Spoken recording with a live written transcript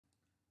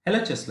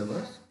Hello chess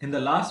lovers, in the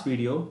last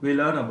video we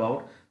learned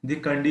about the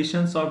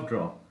conditions of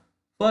draw.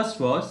 First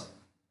was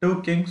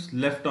two kings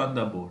left on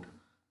the board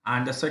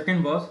and the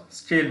second was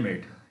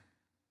stalemate.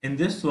 In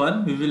this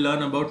one we will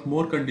learn about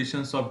more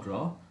conditions of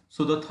draw.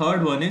 So the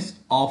third one is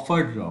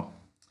offered draw.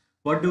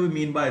 What do we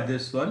mean by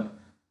this one?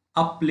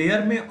 A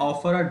player may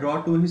offer a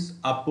draw to his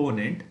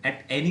opponent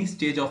at any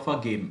stage of a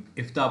game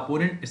if the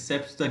opponent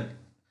accepts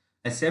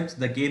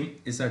the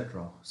game is a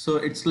draw. So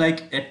it's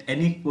like at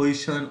any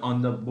position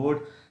on the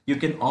board you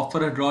can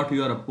offer a draw to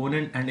your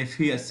opponent, and if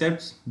he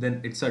accepts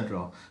then it's a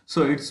draw.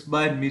 So it's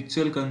by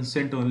mutual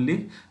consent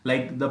only,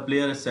 like the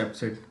player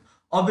accepts it.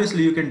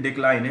 Obviously you can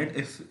decline it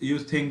if you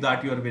think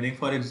that you are winning.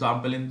 For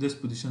example, in this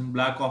position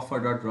black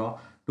offered a draw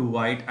to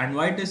white and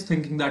white is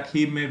thinking that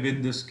he may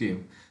win this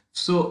game,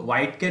 so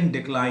white can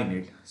decline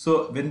it.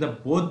 So when the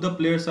both the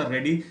players are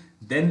ready,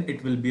 then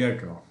it will be a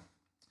draw.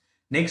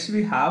 Next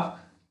we have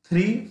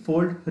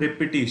threefold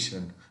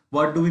repetition.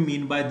 What do we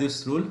mean by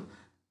this rule?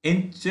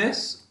 In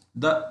chess,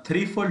 the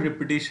threefold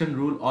repetition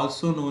rule,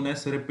 also known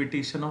as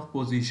repetition of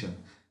position,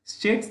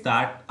 states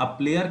that a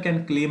player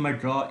can claim a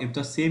draw if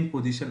the same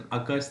position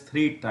occurs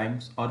three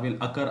times or will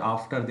occur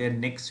after their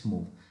next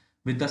move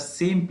with the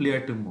same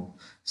player to move.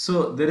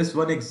 So there is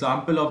one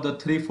example of the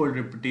threefold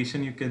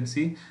repetition. You can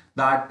see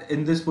that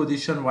in this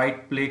position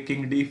white play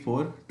king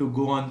d4 to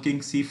go on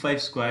king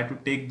c5 square to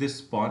take this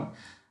pawn,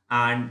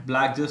 and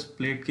black just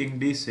played king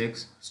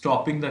d6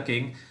 stopping the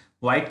king.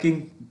 White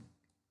king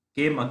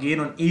came again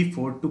on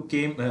e4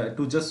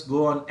 to just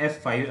go on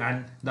f5,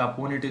 and the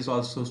opponent is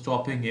also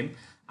stopping him,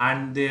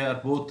 and they are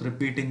both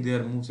repeating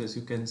their moves as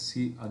you can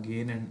see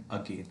again and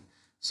again.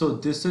 So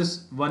this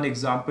is one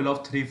example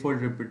of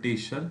threefold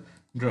repetition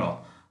draw.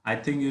 I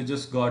think you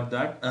just got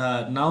that.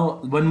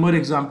 Now one more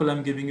example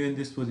I'm giving you in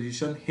this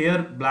position. Here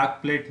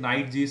black played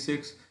knight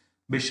g6,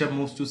 bishop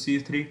moves to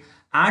c3,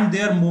 and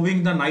they are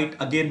moving the knight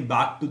again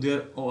back to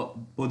their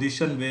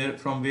position where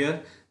from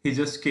where he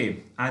just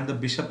came, and the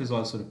bishop is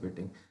also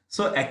repeating.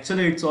 So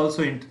actually it's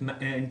also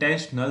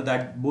intentional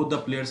that both the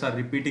players are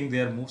repeating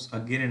their moves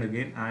again and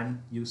again,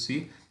 and you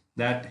see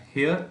that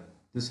here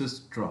this is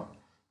draw,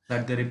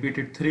 that they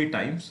repeated three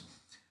times.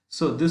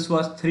 So this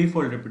was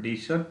threefold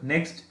repetition.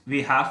 Next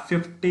we have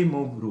 50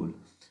 move rule.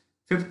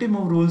 50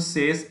 move rule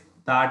says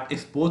that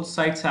if both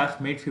sides have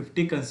made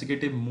 50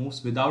 consecutive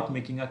moves without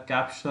making a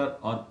capture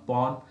or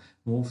pawn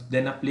move,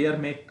 then a player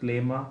may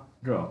claim a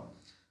draw.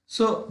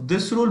 So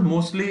this rule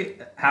mostly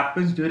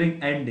happens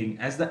during ending,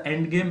 as the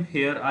end game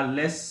here are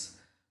less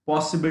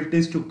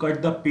possibilities to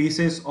cut the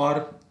pieces,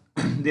 or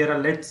there are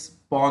less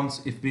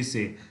pawns if we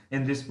say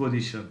in this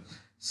position.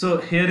 So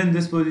here in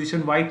this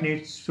position white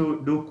needs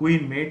to do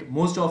queen mate.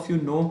 Most of you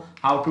know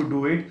how to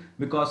do it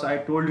because I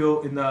told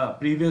you in the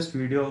previous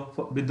video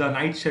with the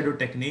knight shadow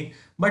technique,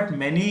 but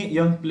many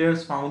young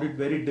players found it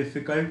very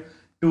difficult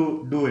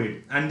to do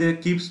it, and they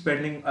keep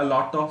spending a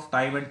lot of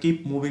time and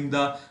keep moving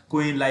the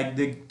queen, like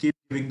they keep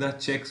giving the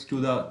checks to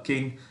the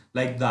king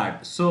like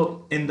that.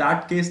 So in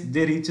that case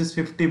they reaches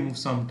 50 moves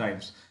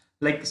sometimes.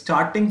 Like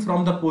starting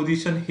from the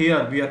position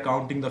here we are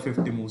counting the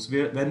 50 moves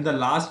where when the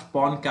last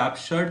pawn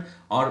captured,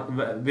 or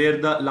where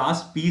the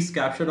last piece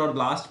captured or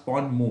last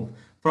pawn moved,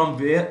 from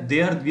where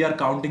there we are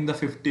counting the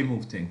 50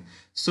 move thing.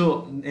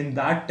 So in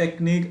that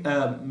technique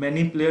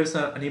many players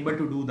are unable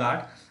to do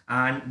that,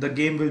 and the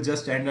game will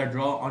just end a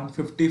draw on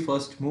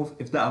 51st move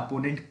if the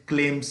opponent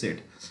claims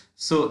it.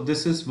 So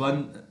this is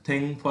one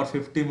thing for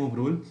 50 move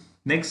rule.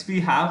 Next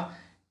we have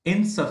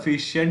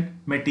insufficient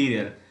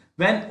material.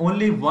 When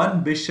only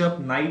one bishop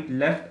knight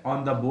left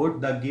on the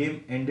board, the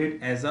game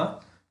ended as a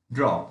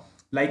draw.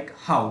 Like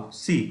how?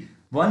 See,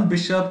 one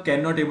bishop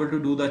cannot able to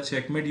do the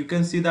checkmate. You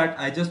can see that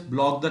I just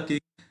blocked the king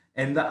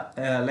in the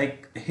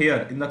like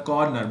here in the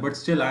corner, but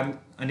still I'm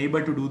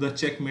unable to do the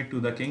checkmate to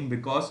the king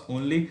because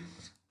only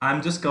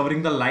I'm just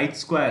covering the light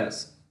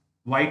squares,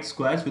 white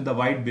squares with the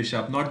white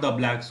bishop, not the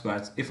black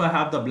squares. If I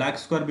have the black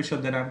square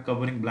bishop, then I'm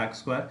covering black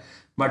square,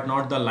 but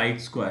not the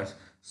light squares.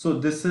 So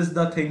this is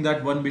the thing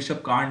that one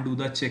bishop can't do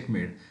the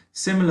checkmate.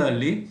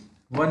 Similarly,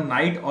 one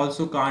knight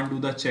also can't do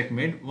the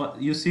checkmate.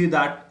 You see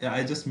that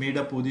I just made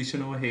a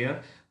position over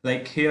here.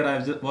 Like here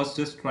was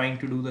just trying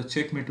to do the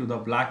checkmate to the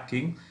black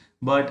king,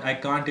 but I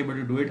can't able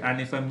to do it. And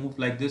if I move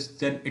like this,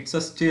 then it's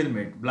a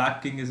stalemate.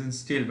 Black king is in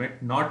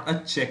stalemate, not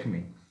a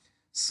checkmate.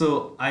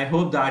 So I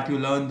hope that you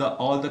learn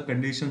all the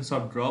conditions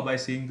of draw by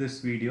seeing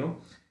this video.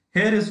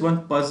 Here is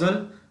one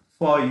puzzle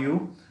for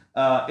you.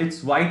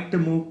 It's white to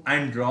move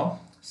and draw.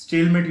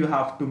 Stalemate you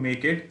have to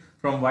make it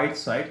from white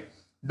side.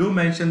 Do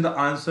mention the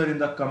answer in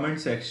the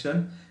comment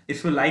section.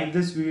 If you like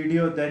this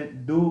video,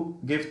 then do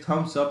give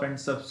thumbs up and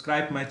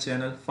subscribe my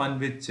channel Fun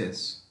with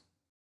Chess.